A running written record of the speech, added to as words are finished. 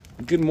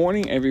Good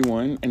morning,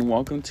 everyone, and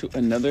welcome to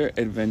another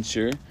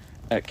adventure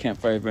at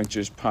Campfire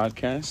Adventures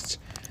Podcast.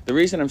 The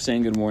reason I'm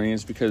saying good morning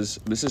is because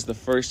this is the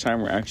first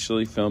time we're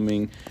actually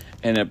filming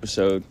an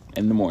episode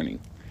in the morning.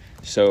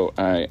 So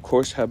I, of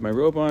course, have my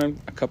robe on,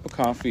 a cup of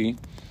coffee.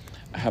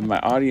 I have my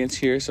audience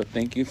here, so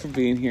thank you for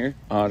being here,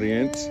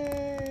 audience.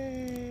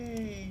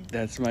 Yay!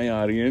 That's my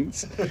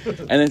audience.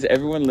 And then to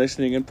everyone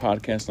listening in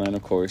podcast line,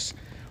 of course,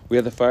 we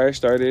have the fire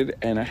started,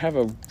 and I have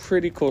a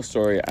pretty cool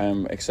story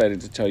I'm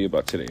excited to tell you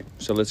about today.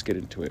 So let's get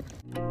into it.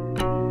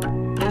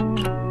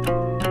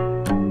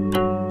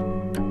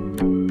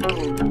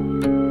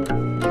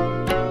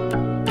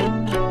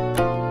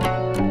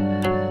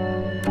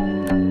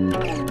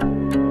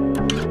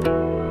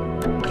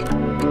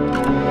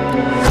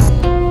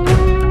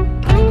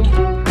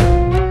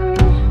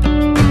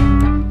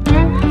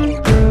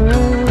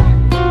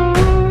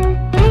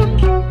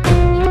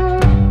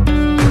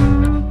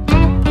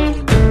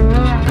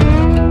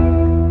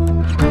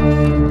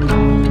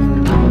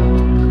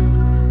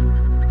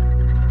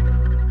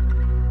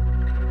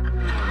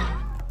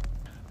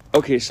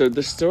 Okay, so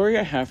the story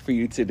I have for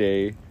you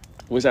today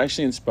was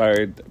actually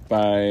inspired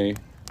by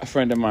a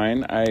friend of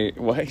mine.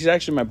 He's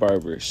actually my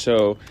barber.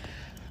 So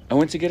I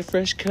went to get a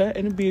fresh cut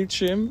and a beard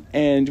trim,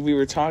 and we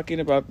were talking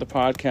about the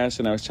podcast,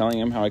 and I was telling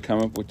him how I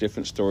come up with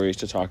different stories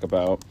to talk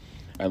about,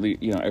 at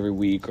least, every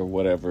week or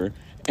whatever.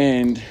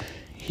 And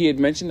he had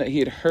mentioned that he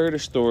had heard a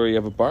story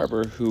of a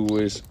barber who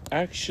was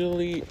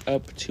actually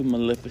up to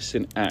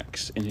maleficent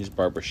acts in his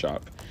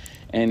barbershop.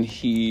 And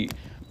he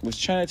was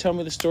trying to tell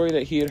me the story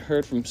that he had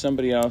heard from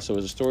somebody else. It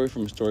was a story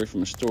from a story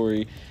from a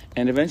story.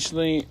 And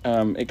eventually,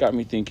 it got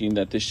me thinking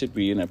that this should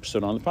be an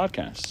episode on the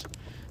podcast.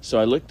 So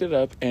I looked it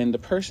up, and the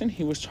person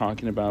he was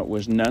talking about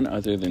was none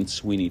other than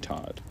Sweeney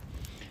Todd.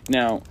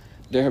 Now,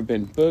 there have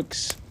been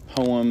books,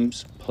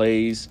 poems,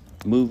 plays,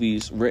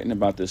 movies written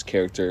about this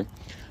character.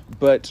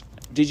 But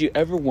did you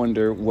ever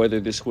wonder whether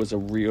this was a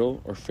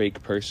real or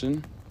fake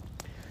person?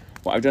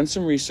 Well, I've done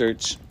some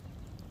research,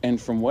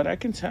 and from what I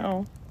can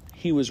tell,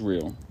 he was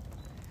real.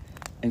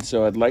 And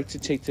so I'd like to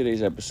take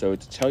today's episode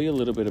to tell you a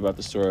little bit about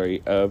the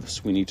story of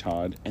Sweeney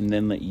Todd and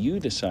then let you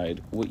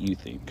decide what you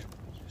think.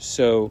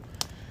 So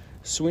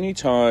Sweeney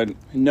Todd,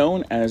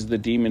 known as the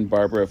Demon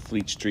Barber of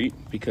Fleet Street,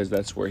 because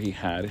that's where he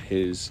had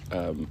his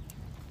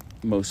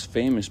most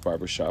famous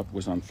barbershop,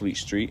 was on Fleet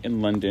Street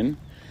in London,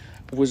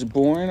 was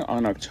born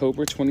on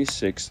October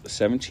 26,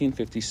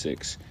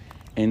 1756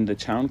 in the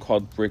town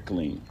called Brick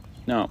Lane.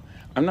 Now,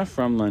 I'm not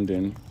from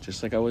London,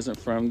 just like I wasn't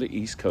from the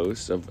East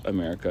Coast of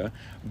America,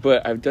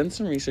 but I've done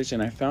some research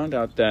and I found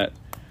out that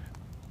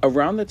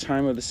around the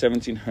time of the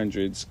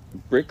 1700s,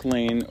 Brick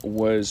Lane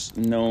was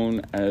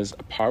known as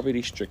a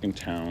poverty-stricken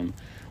town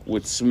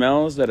with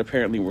smells that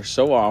apparently were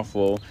so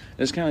awful.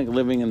 It's kind of like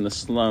living in the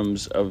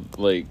slums of,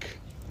 like,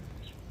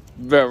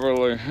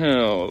 Beverly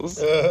Hills.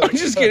 I'm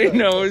just kidding.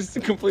 No, it's the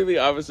completely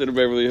opposite of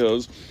Beverly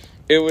Hills.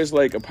 It was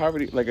like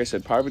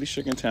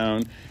poverty-stricken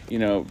town.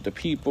 The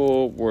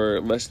people were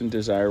less than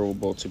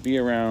desirable to be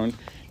around,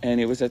 and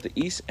it was at the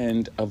east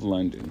end of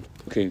London.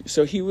 Okay,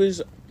 so he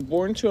was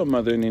born to a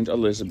mother named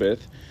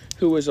Elizabeth,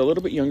 who was a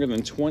little bit younger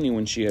than 20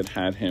 when she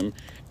had him,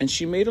 and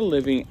she made a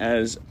living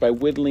by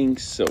whittling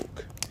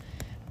silk.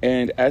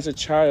 And as a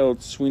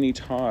child, Sweeney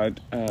Todd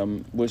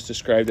was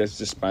described as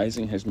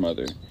despising his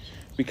mother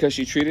because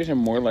she treated him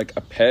more like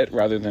a pet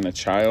rather than a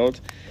child,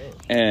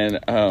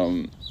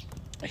 and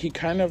he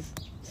kind of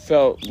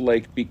felt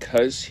like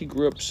because he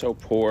grew up so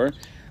poor,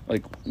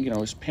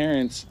 his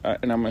parents,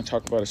 and I'm going to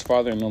talk about his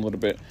father in a little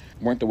bit,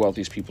 weren't the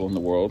wealthiest people in the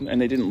world, and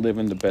they didn't live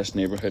in the best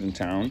neighborhood in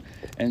town.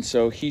 And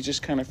so he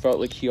just kind of felt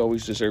like he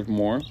always deserved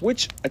more,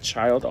 which a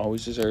child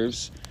always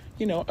deserves,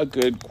 a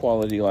good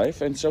quality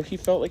life. And so he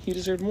felt like he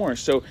deserved more.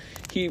 So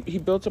he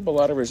built up a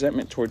lot of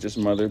resentment towards his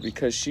mother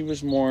because she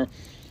was more,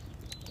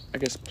 I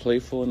guess,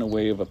 playful in a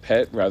way of a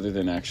pet rather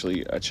than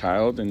actually a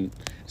child. And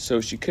so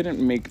she couldn't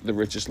make the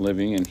richest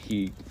living, and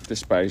he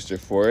despised her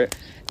for it.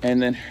 And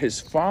then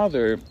his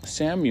father,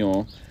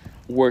 Samuel,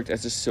 worked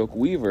as a silk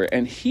weaver,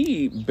 and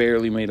he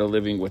barely made a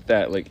living with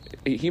that.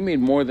 Like, he made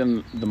more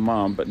than the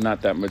mom, but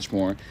not that much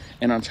more.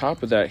 And on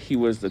top of that, he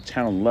was the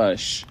town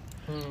lush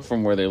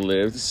from where they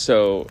lived.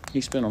 So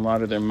he spent a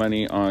lot of their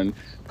money on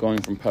going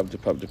from pub to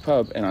pub to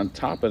pub. And on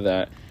top of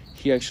that,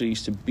 he actually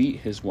used to beat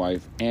his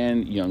wife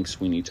and young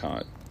Sweeney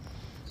Todd.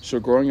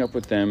 So growing up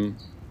with them,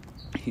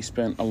 he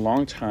spent a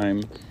long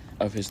time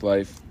of his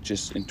life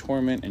just in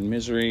torment and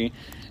misery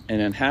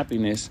and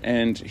unhappiness,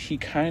 and he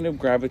kind of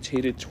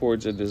gravitated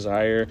towards a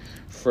desire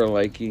for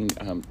liking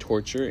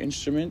torture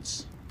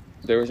instruments.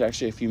 There was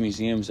actually a few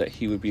museums that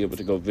he would be able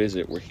to go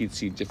visit where he'd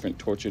see different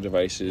torture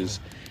devices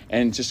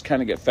and just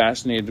kind of get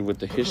fascinated with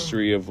the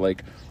history of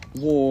like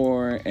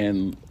war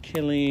and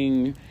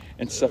killing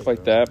and stuff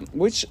like that,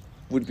 which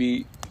would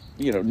be,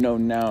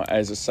 known now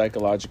as a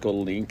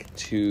psychological link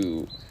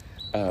to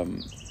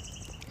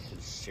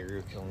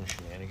serial killing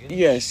shenanigans?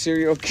 Yeah,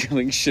 serial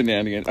killing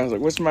shenanigans. I was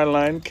like, what's my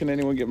line? Can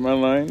anyone get my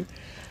line?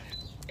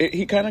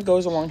 He kind of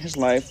goes along his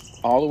life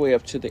all the way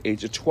up to the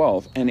age of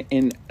 12. And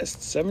in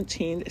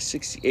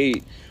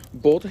 1768,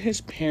 Both of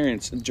his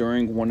parents,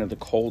 during one of the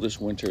coldest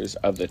winters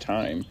of the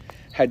time,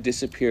 had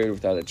disappeared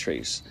without a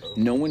trace.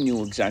 No one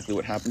knew exactly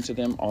what happened to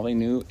them. All they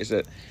knew is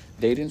that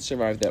they didn't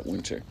survive that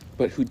winter.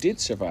 But who did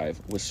survive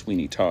was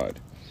Sweeney Todd.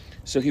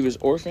 So he was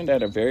orphaned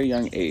at a very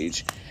young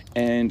age,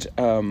 and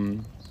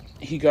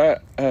he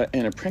got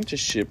an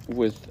apprenticeship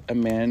with a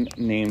man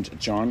named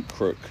John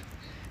Crook.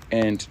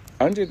 And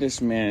under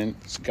this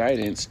man's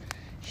guidance,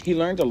 he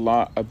learned a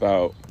lot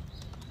about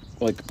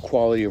like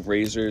quality of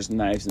razors,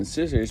 knives, and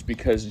scissors,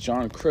 because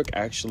John Crook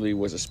actually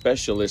was a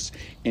specialist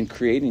in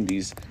creating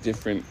these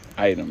different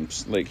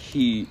items. Like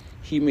he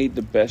made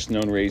the best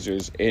known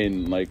razors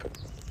in like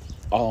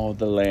all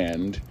the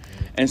land.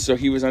 And so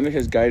he was under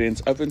his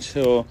guidance up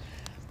until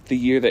the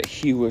year that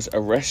he was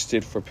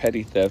arrested for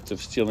petty theft of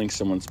stealing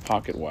someone's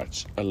pocket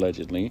watch,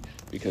 allegedly,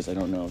 because I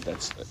don't know if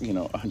that's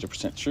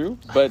 100% true,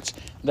 but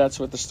that's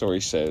what the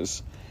story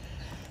says.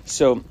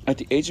 So at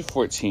the age of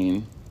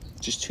 14,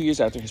 just 2 years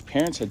after his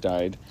parents had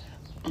died,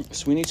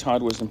 Sweeney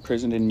Todd was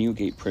imprisoned in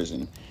Newgate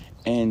Prison.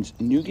 And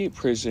Newgate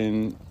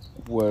Prison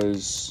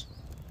was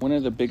one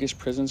of the biggest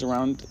prisons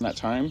around that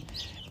time.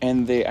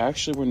 And they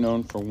actually were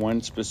known for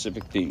one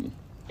specific thing.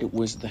 It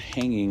was the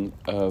hanging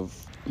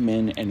of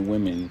men and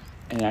women.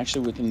 And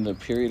actually within the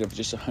period of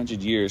just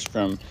 100 years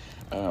from,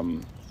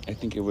 I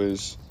think it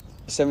was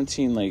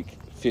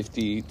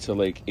 1750 to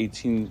like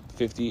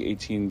 1850,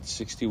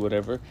 1860,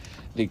 whatever,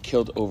 they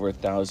killed over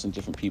 1,000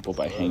 different people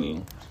by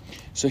hanging.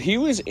 So he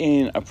was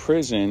in a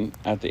prison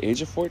at the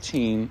age of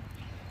 14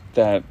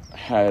 that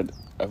had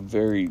a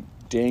very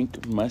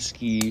dank,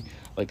 musky,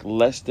 like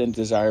less than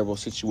desirable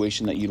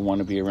situation that you'd want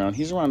to be around.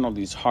 He's around all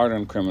these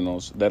hardened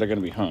criminals that are going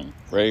to be hung,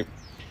 right?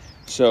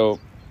 So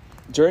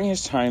during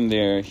his time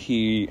there,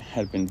 he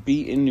had been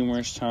beaten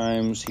numerous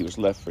times. He was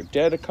left for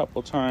dead a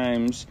couple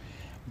times.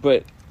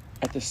 But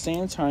at the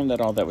same time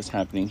that all that was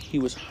happening, he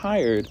was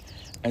hired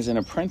as an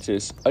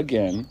apprentice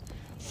again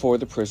for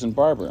the prison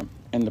barber.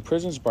 And the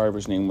prison's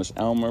barber's name was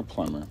Elmer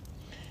Plummer.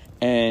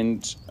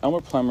 And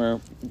Elmer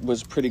Plummer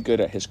was pretty good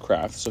at his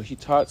craft. So he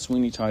taught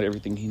Sweeney Todd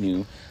everything he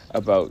knew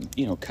about,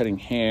 cutting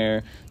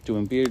hair,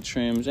 doing beard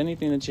trims,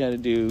 anything that you had to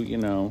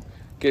do,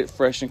 get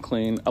fresh and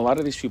clean. A lot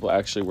of these people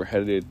actually were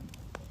headed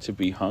to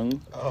be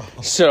hung. Oh.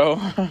 So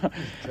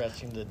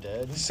Dressing the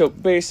dead. So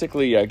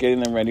basically, yeah,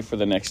 getting them ready for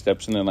the next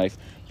steps in their life.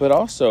 But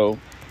also,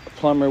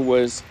 Plummer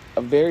was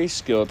very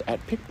skilled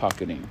at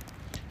pickpocketing.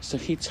 So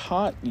he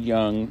taught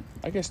young,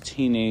 I guess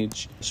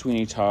teenage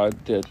Sweeney Todd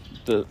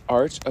the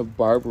art of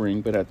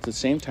barbering, but at the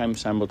same time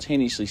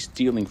simultaneously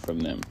stealing from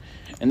them.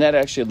 And that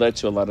actually led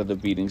to a lot of the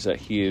beatings that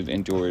he had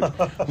endured.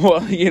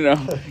 Well,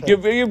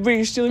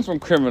 you're stealing from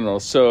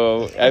criminals.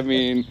 So, I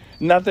mean,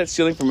 not that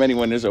stealing from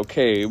anyone is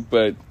okay,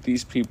 but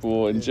these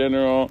people in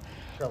general,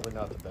 Probably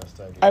not the best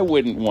idea. I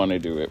wouldn't want to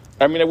do it.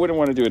 I mean, I wouldn't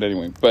want to do it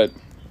anyway, but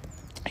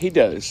he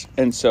does.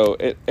 And so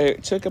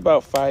it took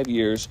about 5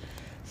 years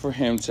for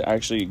him to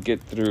actually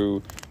get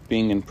through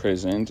being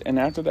imprisoned. And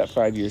after that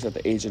 5 years, at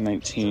the age of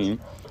 19,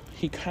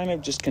 he kind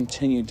of just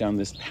continued down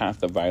this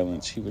path of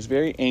violence. He was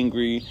very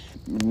angry.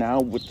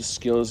 Now with the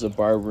skills of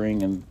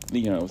barbering and,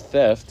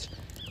 theft,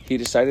 he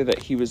decided that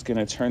he was going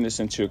to turn this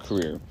into a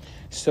career.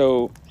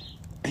 So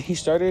he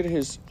started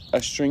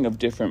a string of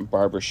different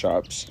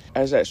barbershops.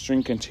 As that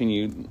string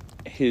continued,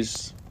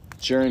 his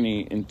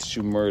journey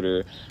into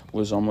murder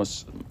was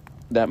almost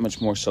that much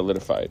more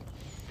solidified.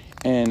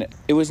 And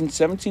it was in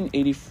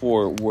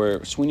 1784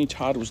 where Sweeney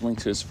Todd was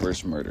linked to his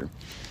first murder.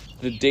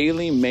 The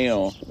Daily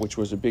Mail, which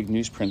was a big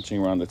news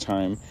printing around the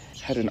time,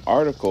 had an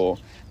article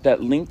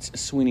that linked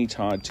Sweeney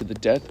Todd to the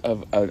death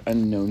of an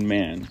unknown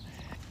man.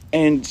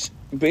 And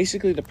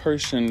basically the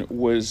person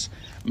was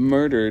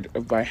murdered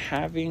by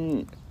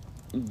having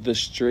the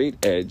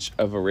straight edge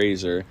of a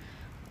razor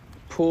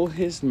pull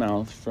his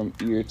mouth from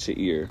ear to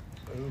ear.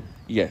 Ooh.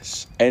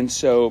 Yes. And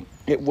so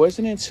it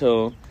wasn't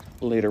until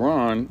later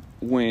on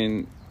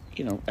when,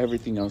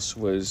 everything else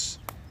was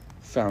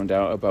found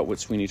out about what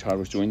Sweeney Todd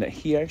was doing, that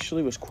he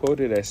actually was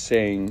quoted as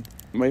saying,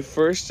 "My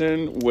first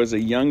son was a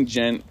young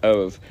gent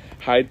of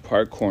Hyde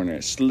Park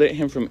Corner. Slit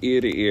him from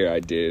ear to ear,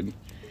 I did."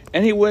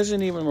 And he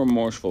wasn't even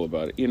remorseful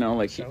about it,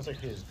 Sounds like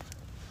he was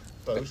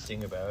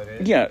boasting about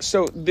it. Yeah,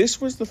 so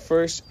this was the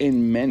first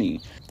in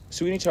many.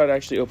 Sweeney Todd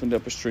actually opened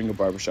up a string of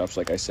barbershops,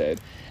 like I said.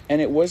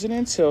 And it wasn't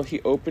until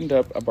he opened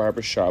up a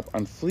barbershop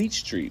on Fleet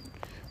Street,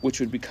 which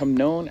would become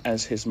known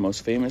as his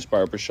most famous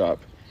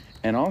barbershop,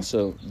 and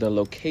also the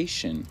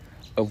location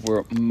of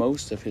where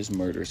most of his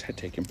murders had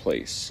taken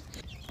place.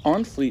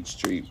 On Fleet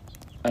Street,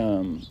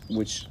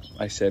 which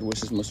I said was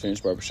his most famous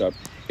barbershop,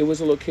 it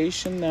was a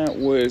location that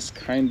was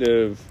kind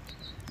of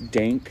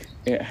dank.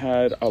 It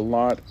had a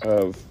lot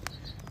of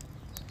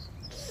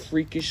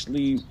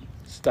freakishly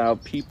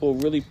styled people,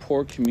 really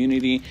poor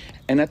community.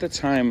 And at the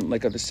time,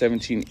 like of the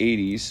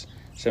 1780s,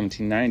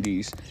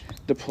 1790s,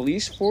 the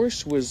police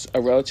force was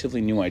a relatively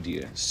new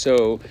idea.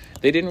 So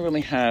they didn't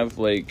really have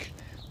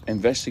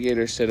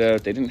investigators set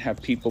up. They didn't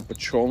have people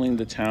patrolling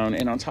the town.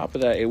 And on top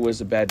of that, it was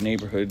a bad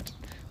neighborhood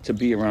to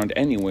be around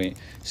anyway.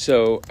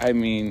 So, I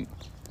mean,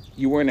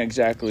 you weren't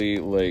exactly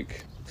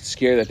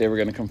scared that they were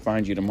going to come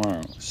find you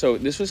tomorrow. So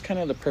this was kind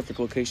of the perfect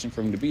location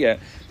for him to be at,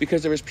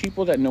 because there was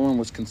people that no one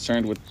was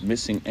concerned with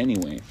missing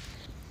anyway.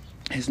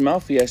 His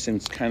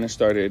malfeasance kind of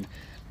started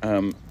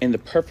in the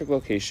perfect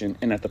location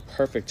and at the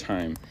perfect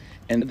time,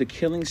 and the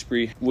killing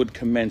spree would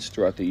commence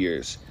throughout the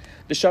years.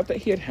 The shop that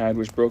he had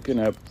was broken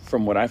up,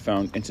 from what I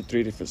found, into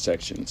 3 different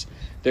sections.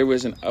 There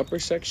was an upper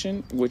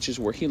section, which is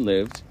where he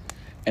lived,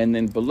 and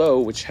then below,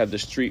 which had the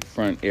street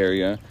front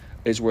area,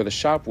 is where the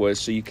shop was,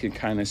 so you could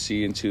kind of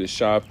see into the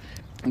shop.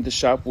 And the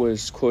shop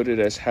was quoted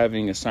as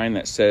having a sign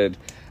that said,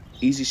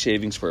 "Easy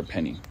shavings for a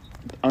penny."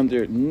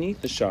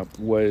 Underneath the shop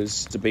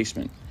was the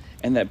basement,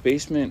 and that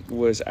basement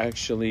was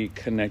actually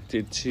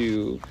connected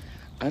to,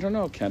 I don't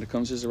know if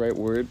catacombs is the right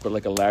word, but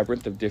like a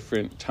labyrinth of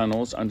different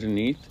tunnels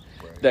underneath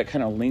that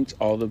kind of linked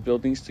all the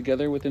buildings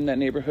together within that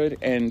neighborhood.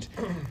 And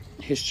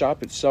his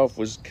shop itself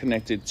was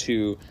connected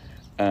to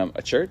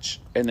a church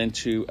and then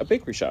to a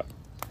bakery shop.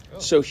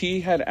 So he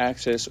had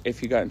access, if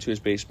he got into his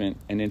basement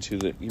and into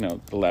the,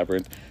 the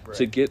labyrinth,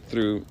 to get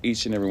through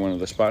each and every one of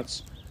the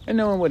spots, and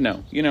no one would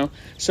know,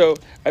 So,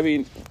 I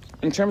mean,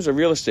 in terms of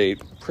real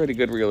estate, pretty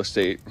good real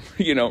estate,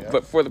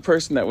 but for the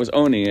person that was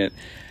owning it,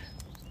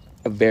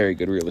 a very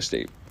good real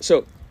estate.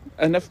 So,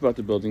 enough about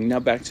the building. Now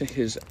back to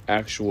his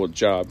actual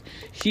job.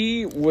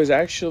 He was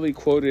actually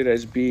quoted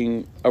as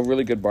being a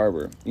really good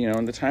barber.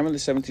 In the time of the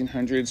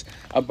 1700s,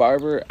 a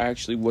barber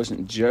actually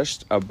wasn't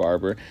just a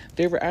barber.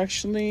 They were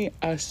actually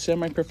a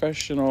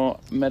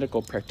semi-professional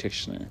medical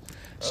practitioner.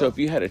 So if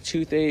you had a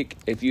toothache,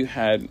 if you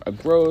had a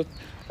growth,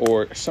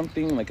 or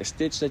something like a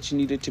stitch that you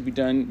needed to be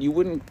done, you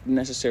wouldn't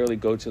necessarily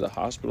go to the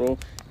hospital.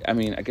 I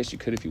mean, I guess you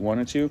could if you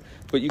wanted to,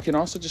 but you can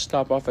also just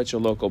stop off at your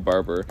local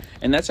barber.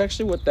 And that's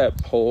actually what that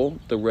pole,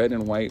 the red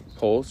and white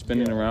pole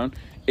spinning around,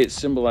 it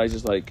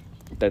symbolizes like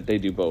that they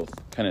do both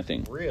kind of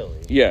thing. Really?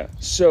 Yeah.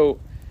 So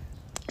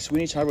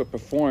Sweeney Todd would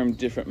perform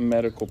different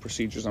medical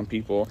procedures on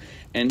people,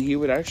 and he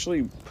would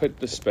actually put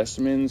the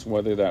specimens,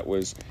 whether that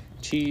was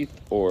teeth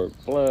or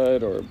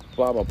blood or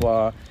blah, blah,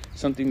 blah,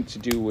 something to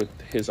do with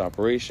his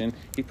operation,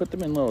 he put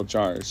them in little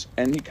jars,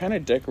 and he kind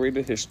of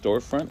decorated his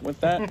storefront with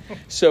that.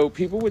 So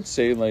people would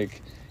say,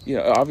 like,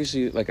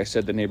 obviously, like I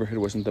said, the neighborhood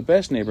wasn't the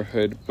best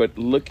neighborhood, but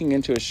looking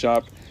into his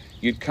shop,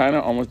 you'd kind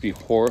of almost be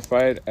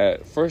horrified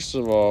at, first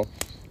of all,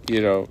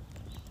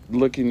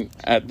 looking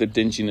at the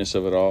dinginess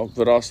of it all,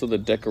 but also the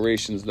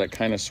decorations that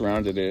kind of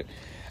surrounded it.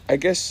 I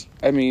guess,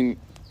 I mean,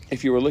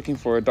 if you were looking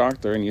for a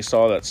doctor and you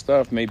saw that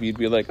stuff, maybe you'd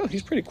be like, oh,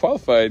 he's pretty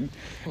qualified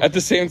at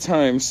the same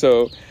time.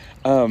 So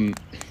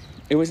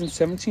it was in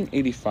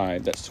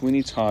 1785 that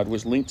Sweeney Todd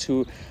was linked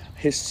to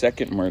his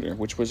second murder,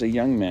 which was a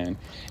young man.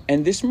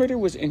 And this murder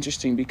was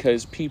interesting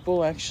because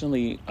people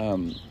actually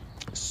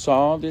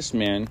saw this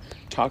man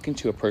talking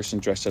to a person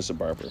dressed as a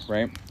barber,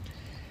 right?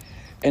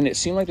 And it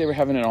seemed like they were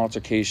having an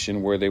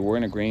altercation where they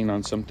weren't agreeing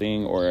on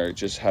something or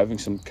just having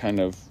some kind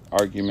of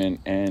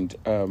argument. And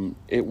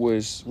it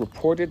was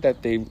reported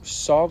that they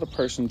saw the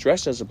person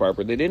dressed as a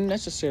barber. They didn't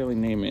necessarily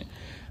name it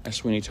as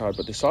Sweeney Todd,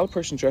 but they saw the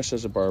person dressed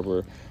as a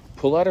barber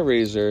pull out a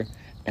razor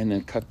and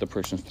then cut the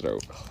person's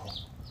throat.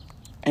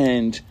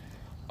 And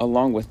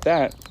along with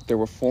that, there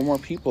were 4 more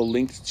people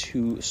linked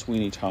to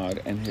Sweeney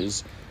Todd and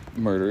his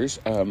murders.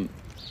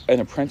 An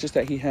apprentice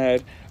that he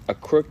had, a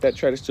crook that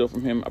tried to steal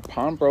from him, a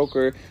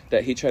pawnbroker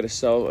that he tried to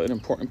sell an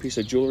important piece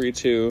of jewelry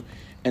to,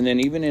 and then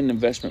even an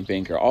investment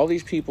banker. All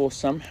these people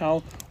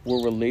somehow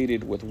were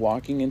related with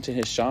walking into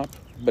his shop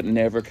but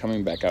never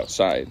coming back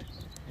outside.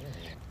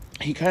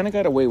 He kind of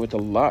got away with a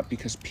lot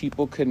because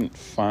people couldn't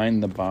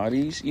find the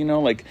bodies,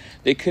 like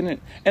they couldn't,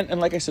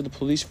 and like I said, the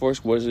police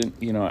force wasn't,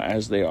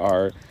 as they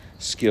are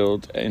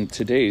skilled in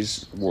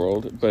today's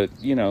world, but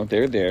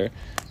they're there.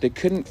 They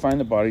couldn't find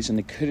the bodies, and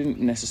they couldn't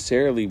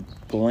necessarily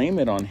blame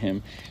it on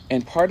him.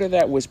 And part of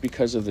that was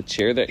because of the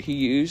chair that he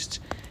used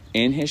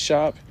in his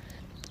shop.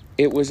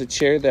 It was a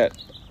chair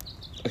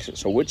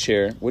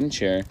wooden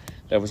chair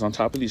that was on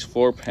top of these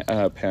floor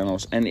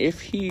panels. And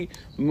if he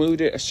moved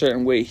it a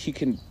certain way, he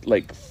can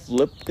like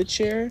flip the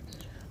chair,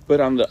 but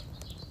on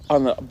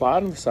the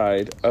bottom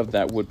side of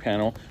that wood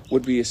panel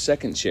would be a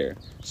second chair.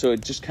 So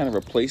it just kind of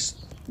replace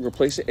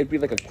it. It'd be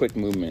like a quick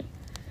movement.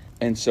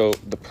 And so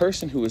the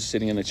person who was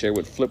sitting in the chair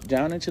would flip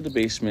down into the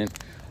basement,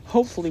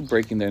 hopefully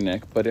breaking their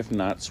neck. But if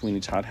not, Sweeney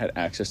Todd had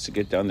access to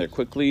get down there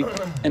quickly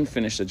and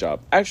finish the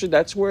job. Actually,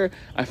 that's where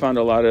I found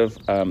a lot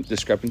of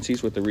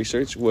discrepancies with the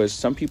research. Was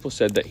some people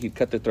said that he'd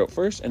cut the throat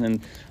first and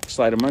then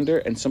slide them under,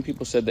 and some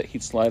people said that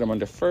he'd slide them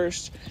under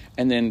first,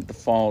 and then the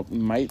fall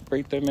might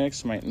break their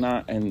necks, might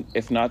not, and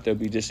if not, they'll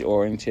be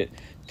disoriented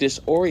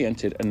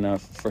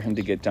enough for him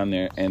to get down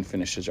there and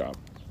finish the job.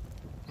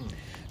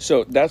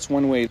 So that's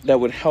one way that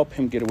would help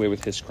him get away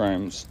with his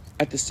crimes.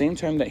 At the same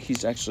time that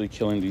he's actually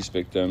killing these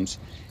victims,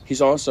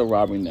 he's also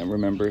robbing them,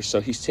 remember? So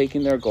he's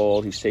taking their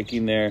gold, he's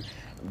taking their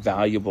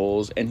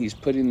valuables, and he's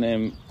putting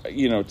them,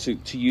 to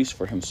use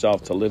for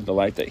himself, to live the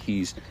life that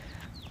he's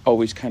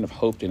always kind of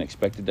hoped and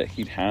expected that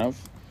he'd have.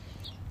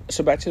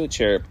 So back to the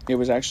chair. It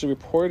was actually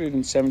reported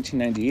in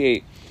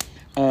 1798.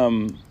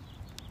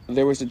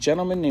 There was a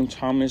gentleman named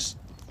Thomas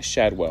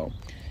Shadwell,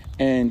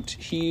 and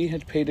he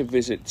had paid a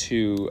visit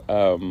to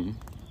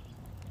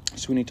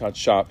Sweeney Todd's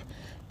shop,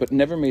 but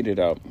never made it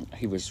out.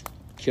 He was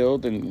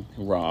killed and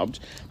robbed,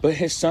 but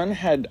his son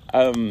had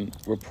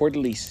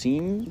reportedly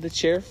seen the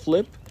chair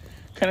flip,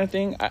 kind of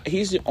thing.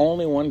 He's the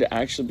only one to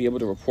actually be able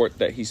to report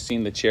that he's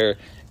seen the chair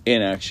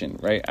in action,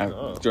 right?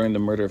 During the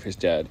murder of his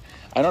dad.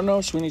 I don't know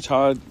if Sweeney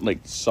Todd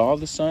saw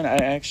the son. I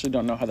actually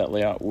don't know how that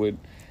layout would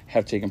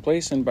have taken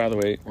place. And by the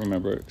way,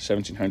 remember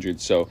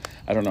 1700s, so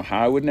I don't know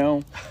how I would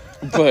know,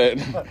 but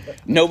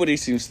nobody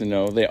seems to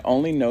know. They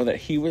only know that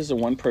he was the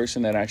one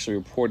person that actually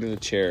reported the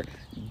chair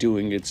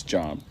doing its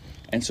job.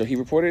 And so he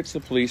reported it to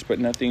the police, but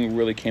nothing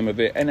really came of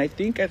it. And I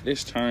think at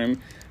this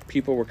time,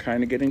 people were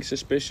kind of getting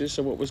suspicious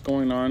of what was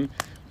going on,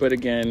 but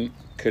again,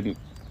 couldn't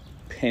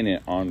pin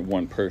it on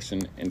one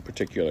person in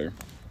particular.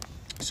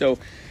 So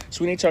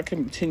Sweeney Todd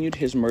continued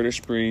his murder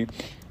spree.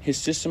 His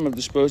system of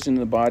disposing of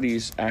the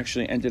bodies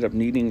actually ended up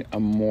needing a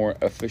more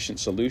efficient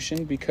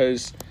solution,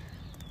 because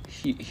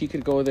he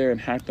could go there and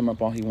hack them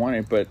up all he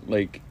wanted, but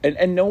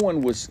and no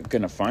one was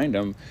gonna find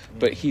them,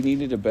 but he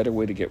needed a better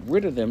way to get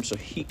rid of them so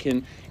he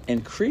can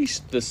increase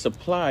the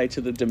supply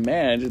to the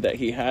demand that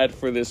he had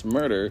for this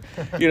murder,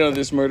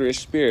 this murderous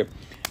spirit.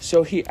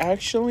 So he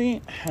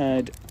actually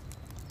had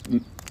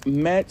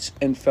met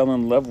and fell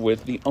in love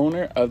with the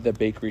owner of the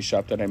bakery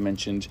shop that I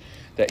mentioned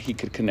that he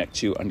could connect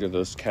to under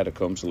those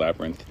catacombs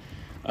labyrinth,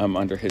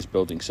 under his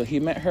building. So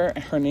he met her.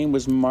 Her name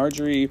was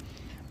Marjorie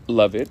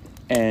Lovett,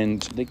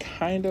 and they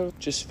kind of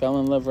just fell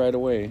in love right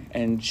away.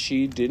 And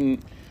she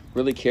didn't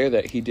really care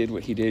that he did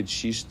what he did.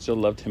 She still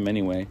loved him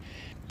anyway.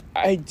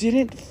 I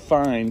didn't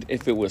find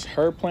if it was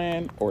her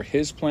plan or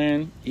his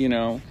plan,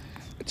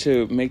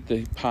 to make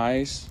the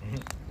pies.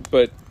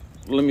 But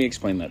let me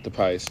explain that, the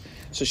pies.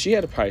 So she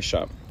had a pie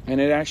shop,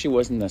 and it actually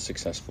wasn't that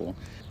successful.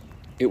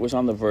 It was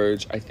on the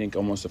verge, I think,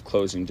 almost of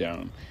closing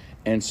down.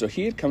 And so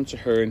he had come to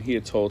her and he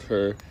had told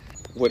her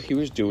what he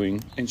was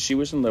doing, and she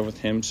was in love with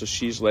him. So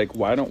she's like,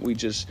 why don't we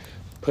just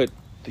put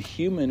the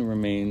human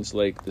remains,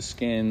 like the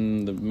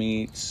skin, the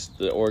meats,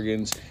 the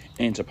organs,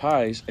 into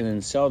pies and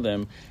then sell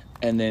them?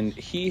 And then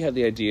he had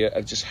the idea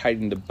of just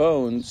hiding the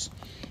bones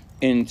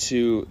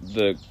into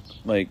a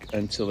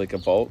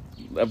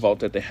vault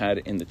that they had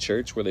in the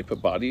church where they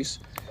put bodies.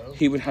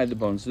 He would hide the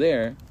bones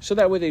there, so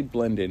that way they'd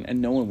blend in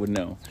and no one would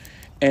know.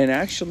 And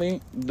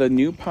actually, the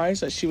new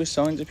pies that she was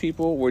selling to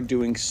people were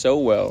doing so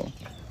well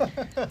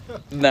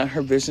that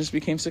her business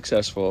became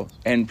successful,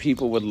 and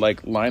people would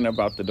line up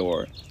out the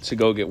door to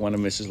go get one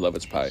of Mrs.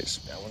 Lovett's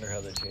pies. I wonder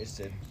how they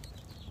tasted.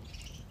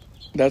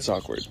 That's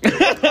awkward.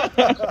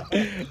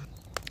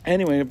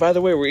 Anyway, by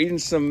the way, we're eating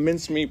some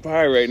mincemeat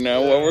pie right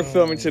now while we're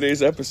filming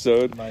today's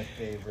episode. My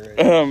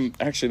favorite.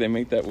 Actually, they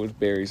make that with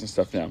berries and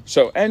stuff now.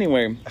 So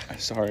anyway,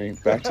 sorry,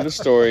 back to the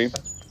story.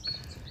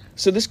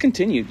 So this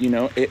continued,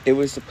 it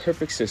was the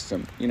perfect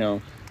system,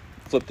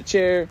 flip the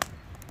chair,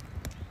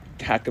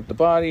 hack up the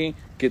body,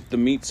 get the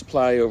meat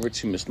supply over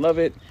to Miss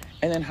Lovett,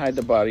 and then hide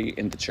the body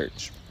in the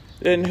church.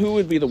 And who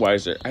would be the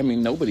wiser? I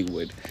mean, nobody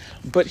would.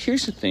 But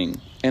here's the thing,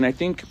 and I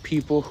think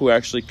people who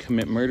actually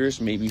commit murders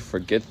maybe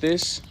forget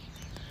this.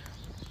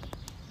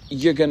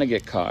 You're going to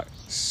get caught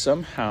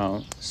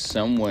somehow,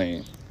 some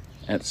way,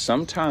 at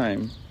some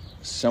time.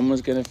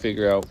 Someone's going to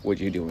figure out what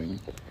you're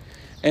doing.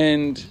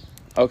 And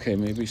okay,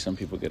 maybe some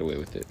people get away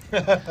with it.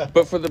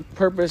 But for the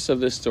purpose of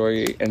this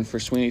story and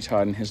for Sweeney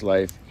Todd in his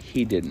life,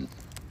 he didn't.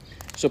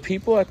 So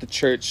people at the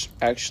church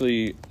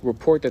actually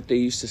report that they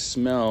used to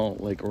smell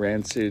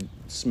rancid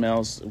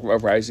smells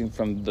arising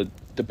from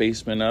the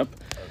basement up.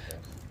 Okay.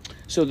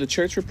 So the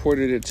church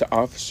reported it to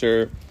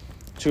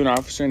an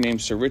officer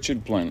named Sir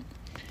Richard Blunt.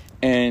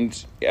 And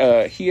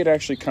he had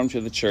actually come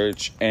to the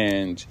church,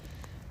 and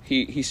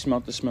he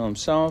smelled the smell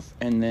himself,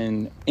 and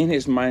then in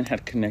his mind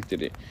had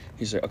connected it.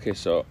 He's like, okay,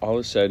 so all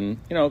of a sudden,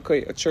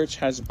 a church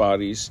has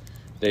bodies,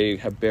 they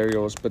have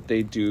burials, but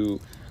they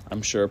do,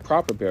 I'm sure, a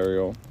proper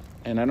burial.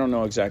 And I don't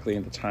know exactly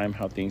at the time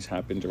how things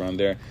happened around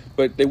there,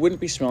 but they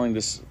wouldn't be smelling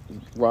this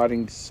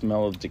rotting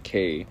smell of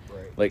decay.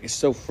 Right. It's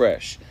so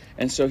fresh.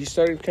 And so he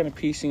started kind of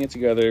piecing it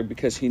together,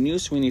 because he knew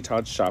Sweeney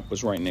Todd's shop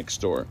was right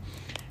next door.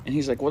 And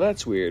he's like, well,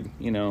 that's weird.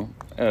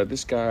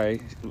 This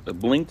guy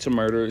linked to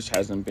murders,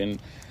 hasn't been,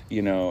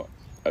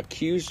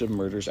 accused of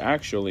murders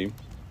actually,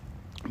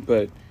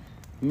 but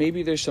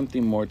maybe there's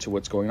something more to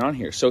what's going on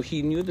here. So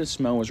he knew the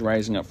smell was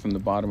rising up from the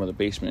bottom of the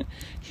basement.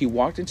 He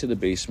walked into the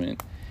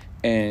basement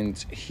and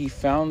he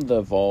found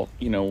the vault,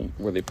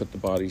 where they put the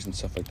bodies and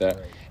stuff like that.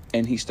 Right.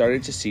 And he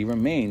started to see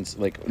remains,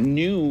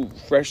 new,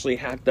 freshly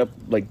hacked up,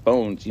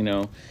 bones,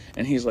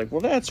 And he's like,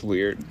 well, that's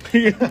weird.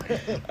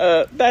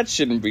 That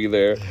shouldn't be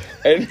there.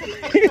 And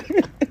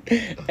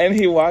and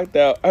he walked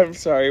out. I'm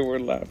sorry, we're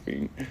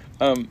laughing.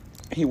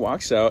 He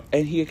walks out,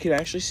 and he could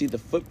actually see the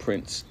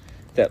footprints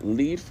that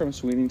lead from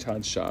Sweeney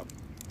Todd's shop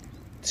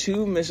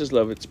to Mrs.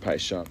 Lovett's pie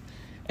shop.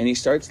 And he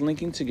starts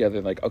linking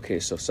together, okay,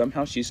 so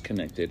somehow she's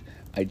connected.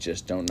 I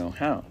just don't know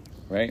how,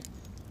 right?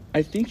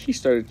 I think he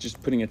started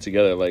just putting it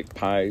together,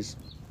 pies.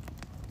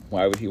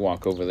 Why would he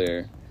walk over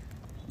there?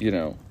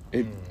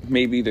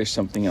 Maybe there's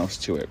something else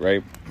to it,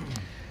 right?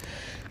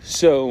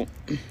 So,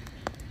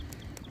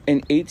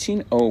 in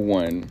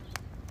 1801,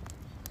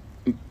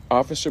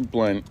 Officer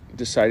Blunt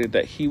decided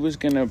that he was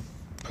going to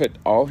put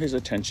all his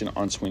attention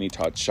on Sweeney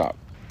Todd's shop.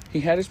 He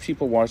had his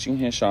people watching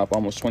his shop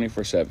almost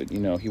 24/7. You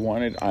know, he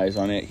wanted eyes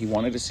on it. He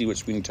wanted to see what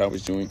Sweeney Todd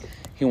was doing.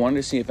 He wanted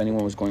to see if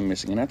anyone was going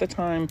missing. And at the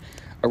time,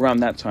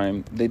 around that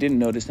time, they didn't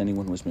notice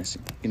anyone was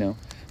missing, you know.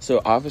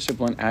 So Officer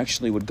Blunt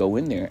actually would go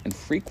in there and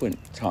frequent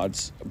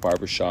Todd's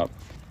barbershop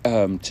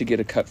to get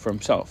a cut for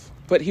himself.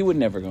 But he would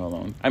never go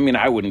alone. I mean,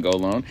 I wouldn't go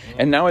alone.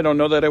 And now I don't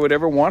know that I would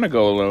ever want to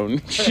go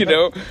alone, you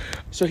know?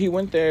 So he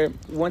went there,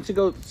 went to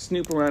go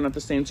snoop around at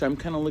the same time,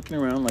 kind of looking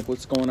around, like,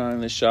 what's going on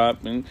in the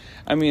shop. And,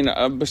 I mean,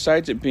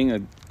 besides it being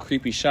a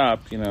creepy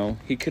shop, you know,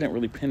 he couldn't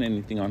really pin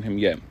anything on him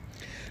yet.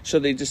 So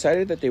they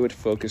decided that they would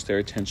focus their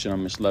attention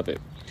on Miss Lovett.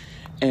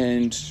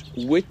 And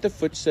with the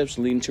footsteps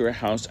leading to her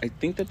house, I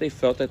think that they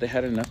felt that they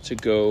had enough to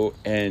go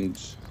and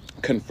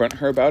confront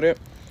her about it.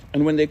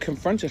 And when they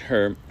confronted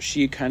her,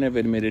 she kind of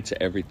admitted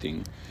to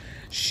everything.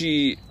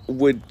 She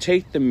would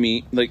take the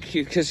meat, like,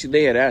 because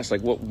they had asked,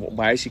 like,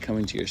 why is he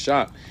coming to your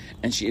shop?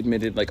 And she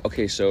admitted, like,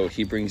 okay, so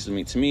he brings the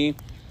meat to me,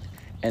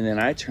 and then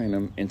I turn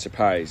them into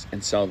pies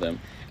and sell them.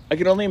 I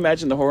can only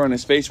imagine the horror on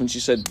his face when she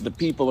said, the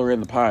people are in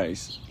the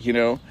pies, you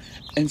know?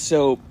 And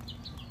so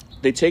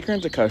they take her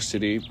into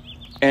custody,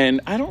 and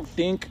I don't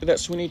think that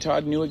Sweeney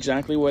Todd knew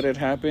exactly what had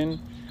happened.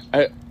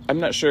 I'm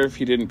not sure if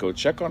he didn't go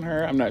check on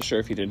her. I'm not sure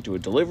if he didn't do a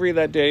delivery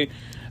that day.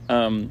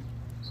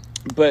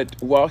 But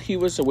while he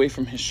was away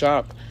from his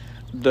shop,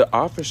 the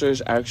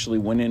officers actually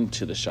went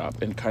into the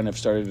shop and kind of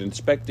started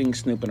inspecting,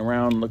 snooping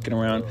around, looking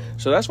around.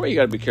 So that's why you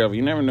got to be careful.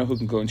 You never know who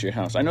can go into your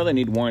house. I know they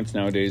need warrants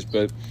nowadays,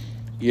 but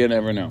you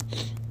never know.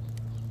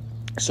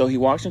 So he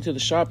walks into the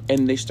shop,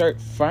 and they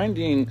start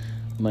finding,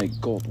 like,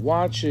 gold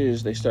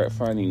watches. They start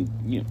finding,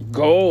 you know,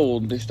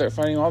 gold. They start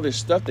finding all this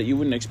stuff that you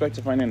wouldn't expect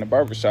to find in a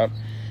barbershop.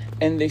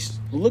 And they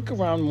look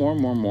around more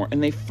and more and more,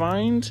 and they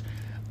find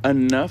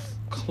enough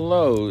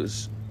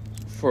clothes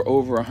for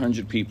over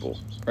 100 people,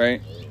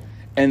 right?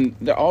 And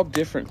they're all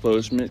different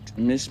clothes,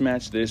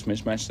 mismatch this,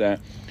 mismatch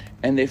that,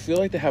 and they feel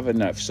like they have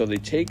enough. So they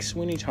take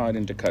Sweeney Todd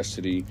into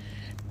custody,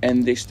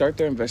 and they start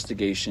their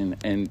investigation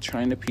and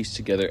trying to piece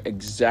together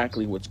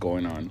exactly what's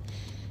going on.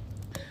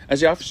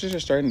 As the officers are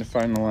starting to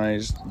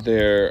finalize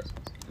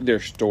their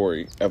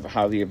story of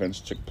how the events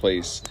took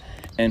place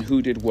and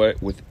who did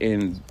what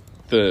within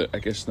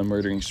the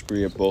murdering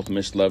spree of both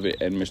Miss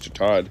Lovett and Mr.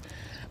 Todd,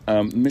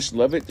 Miss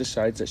Lovett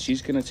decides that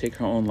she's going to take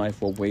her own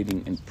life while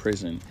waiting in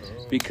prison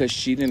because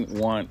she didn't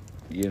want,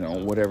 you know,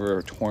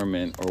 whatever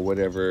torment or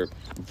whatever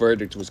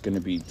verdict was going to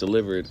be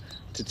delivered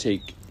to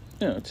take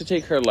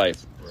her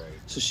life. Right.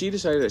 So she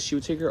decided that she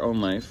would take her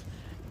own life,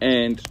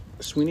 and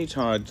Sweeney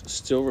Todd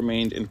still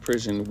remained in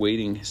prison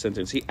waiting his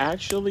sentence. He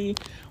actually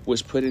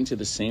was put into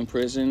the same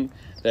prison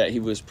that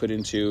he was put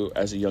into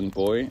as a young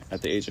boy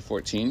at the age of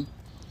 14.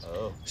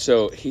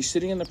 So he's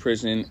sitting in the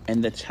prison,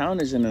 and the town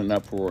is in an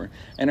uproar.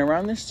 And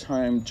around this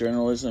time,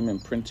 journalism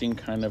and printing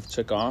kind of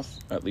took off,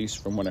 at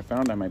least from what I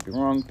found. I might be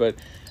wrong, but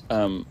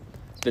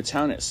the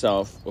town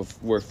itself, of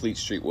where Fleet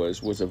Street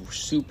was a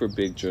super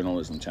big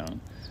journalism town.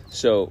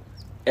 So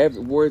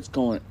word's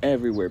going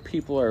everywhere.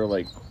 People are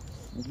like,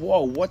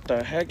 whoa, what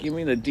the heck? You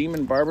mean the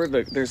demon barber?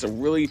 That's a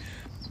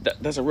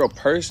real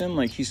person?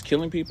 Like, he's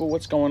killing people?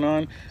 What's going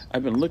on?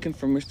 I've been looking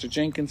for Mr.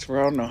 Jenkins for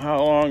I don't know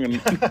how long,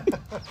 and...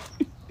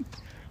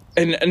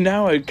 And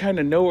now I kind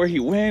of know where he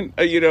went,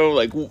 you know,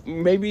 like,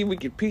 maybe we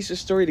could piece the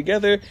story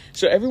together.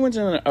 So everyone's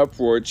in an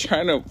uproar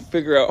trying to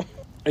figure out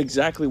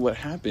exactly what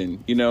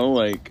happened, you know,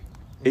 like,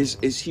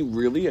 is he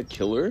really a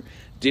killer?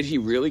 Did he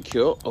really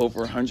kill over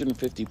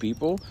 150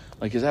 people?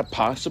 Like, is that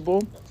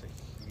possible?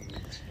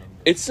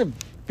 It's a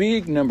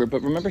big number,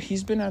 but remember,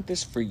 he's been at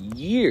this for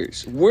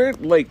years.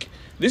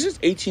 This is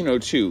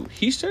 1802.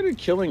 He started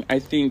killing, I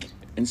think,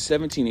 in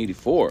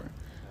 1784.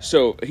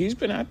 So he's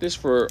been at this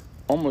for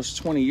almost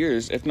 20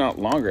 years, if not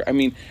longer. I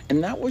mean,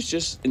 and that was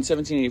just in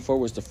 1784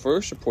 was the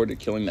first reported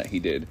killing that he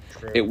did.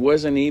 True. It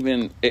wasn't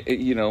even,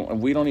 you know,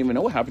 and we don't even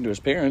know what happened to his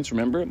parents,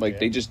 remember? Like,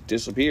 they just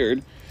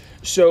disappeared.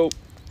 So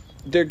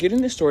they're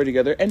getting this story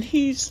together, and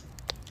he's,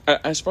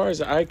 as far as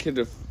I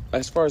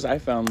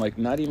found, like,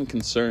 not even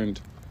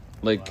concerned,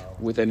 like, wow,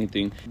 with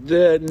anything.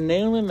 The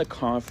nail in the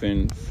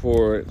coffin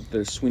for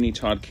the Sweeney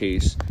Todd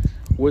case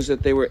was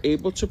that they were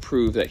able to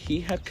prove that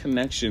he had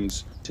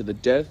connections to the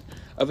death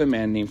of a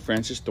man named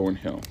Francis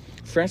Thornhill.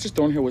 Francis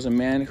Thornhill was a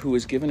man who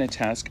was given a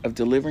task of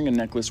delivering a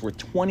necklace worth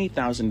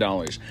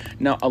 $20,000.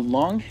 Now,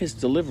 along his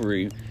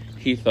delivery,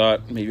 he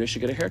thought, maybe I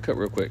should get a haircut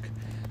real quick.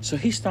 So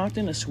he stopped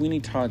in a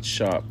Sweeney Todd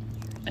shop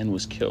and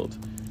was killed.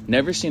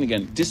 Never seen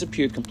again,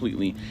 disappeared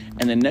completely,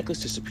 and the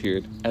necklace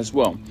disappeared as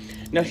well.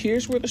 Now,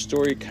 here's where the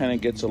story kind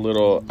of gets a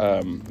little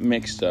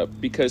mixed up,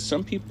 because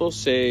some people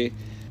say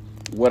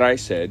what I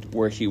said,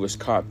 where he was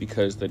caught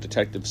because the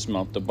detective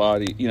smelt the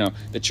body. You know,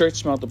 the church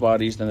smelt the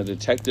bodies, then the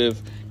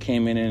detective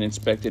came in and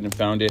inspected and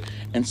found it.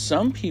 And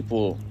some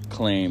people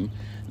claim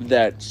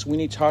that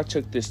Sweeney Todd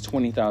took this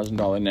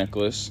 $20,000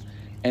 necklace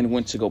and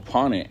went to go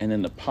pawn it. And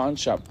then the pawn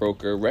shop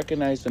broker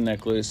recognized the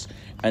necklace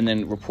and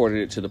then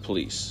reported it to the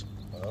police.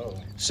 Oh.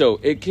 So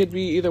it could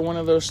be either one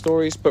of those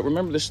stories. But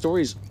remember, the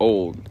story's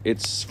old.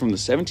 It's from the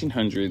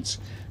 1700s.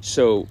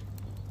 So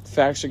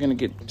facts are going to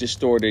get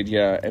distorted,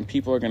 yeah, and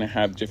people are going to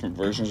have different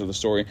versions of the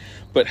story.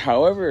 But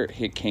however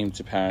it came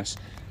to pass,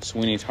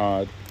 Sweeney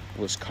Todd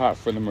was caught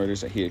for the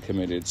murders that he had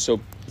committed. So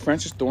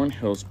Francis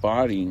Thornhill's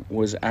body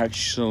was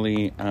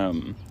actually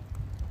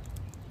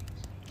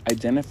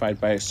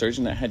identified by a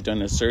surgeon that had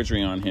done a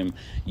surgery on him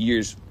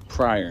years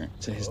prior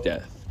to his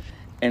death.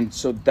 And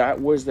so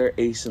that was their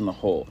ace in the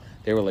hole.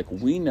 They were like,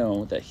 we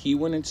know that he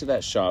went into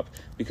that shop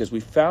because we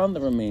found the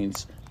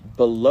remains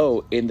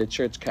below in the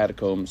church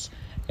catacombs,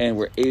 and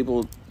were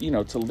able,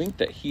 to link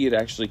that he had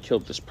actually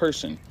killed this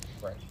person.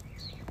 Right.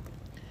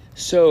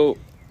 So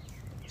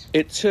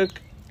it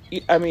took,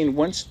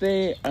 once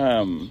they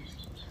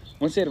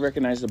had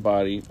recognized the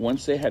body,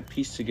 once they had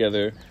pieced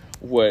together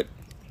what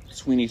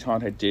Sweeney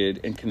Todd had did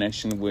in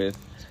connection with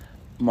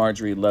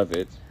Marjorie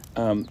Levitt,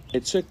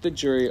 it took the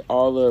jury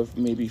all of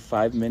maybe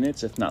 5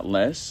 minutes, if not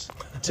less,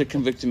 to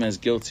convict him as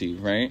guilty,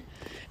 right?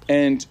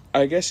 And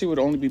I guess it would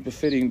only be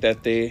befitting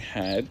that they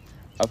had,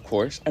 of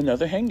course,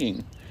 another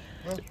hanging.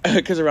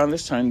 Because around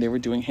this time they were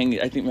doing hanging.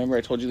 I think, remember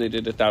I told you they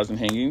did 1,000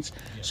 hangings?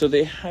 Yeah. So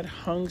they had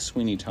hung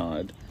Sweeney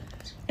Todd,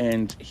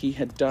 and he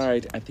had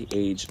died at the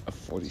age of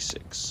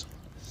 46.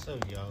 So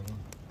young.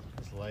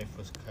 His life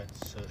was cut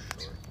so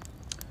short.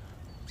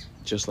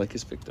 Just like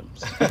his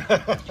victims.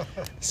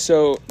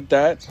 So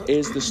that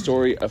is the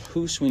story of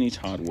who Sweeney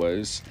Todd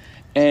was.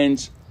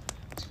 And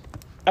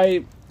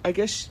I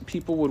guess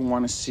people would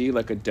want to see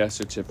like a death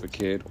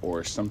certificate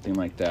or something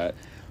like that.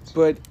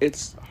 But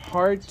it's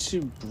hard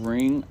to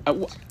bring...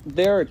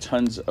 there are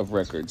tons of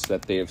records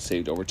that they have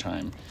saved over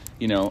time,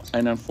 and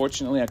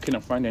unfortunately I couldn't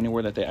find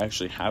anywhere that they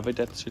actually have a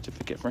death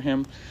certificate for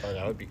him. Oh,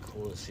 that would be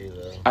cool to see,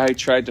 though. I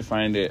tried to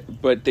find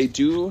it, but they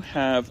do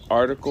have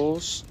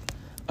articles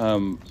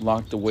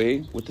locked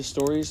away with the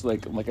stories.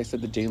 Like I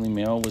said, the Daily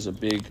Mail was a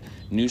big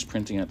news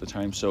printing at the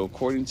time, so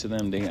according to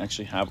them, they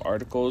actually have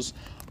articles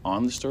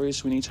on the story of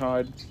Sweeney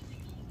Todd.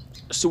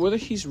 So whether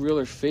he's real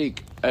or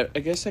fake, I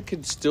guess that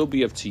could still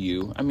be up to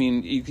you.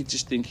 You could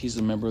just think he's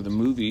a member of the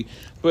movie,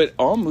 but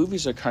all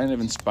movies are kind of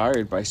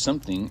inspired by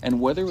something, and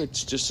whether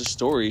it's just a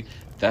story,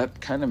 that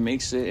kind of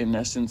makes it, in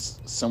essence,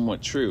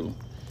 somewhat true,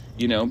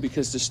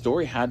 because the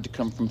story had to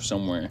come from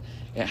somewhere.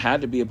 It had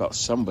to be about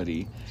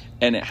somebody,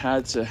 and it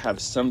had to have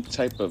some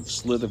type of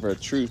slither of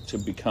truth to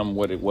become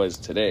what it was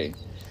today.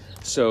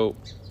 So,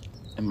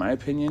 in my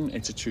opinion,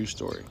 it's a true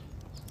story.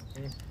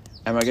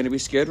 Am I going to be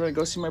scared when I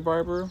go see my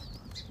barber?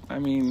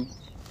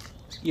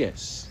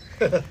 Yes.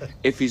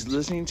 If he's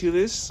listening to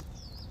this,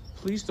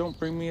 please don't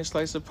bring me a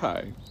slice of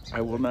pie.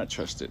 I will not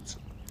trust it.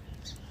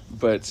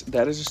 But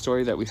that is a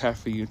story that we have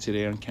for you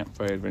today on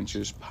Campfire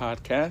Adventures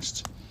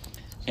podcast.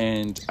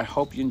 And I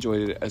hope you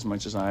enjoyed it as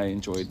much as I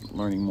enjoyed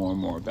learning more and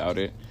more about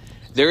it.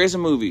 There is a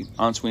movie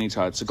on Sweeney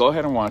Todd, so go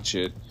ahead and watch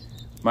it.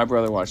 My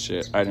brother watched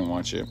it. I didn't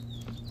watch it.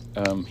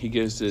 He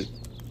gives it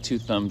 2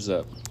 thumbs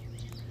up.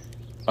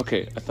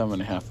 Okay, a thumb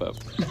and a half up.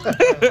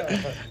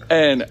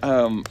 And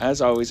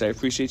as always, I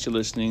appreciate you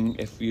listening.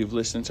 If you've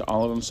listened to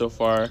all of them so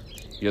far,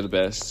 you're the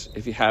best.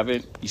 If you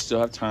haven't, you still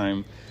have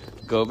time.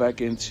 Go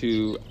back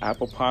into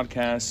Apple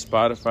Podcasts,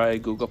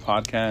 Spotify, Google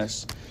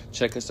Podcasts.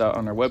 Check us out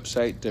on our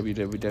website,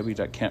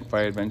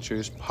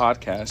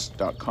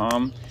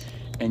 www.campfireadventurespodcast.com.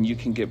 And you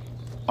can get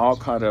all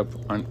caught up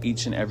on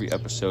each and every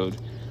episode.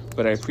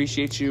 But I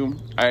appreciate you.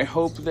 I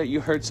hope that you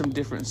heard some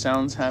different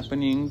sounds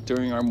happening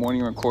during our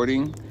morning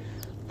recording.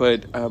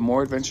 But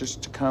more adventures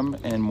to come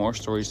and more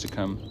stories to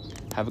come.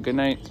 Have a good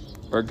night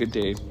or a good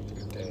day.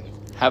 Good day.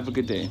 Have a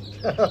good day.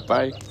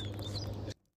 Bye.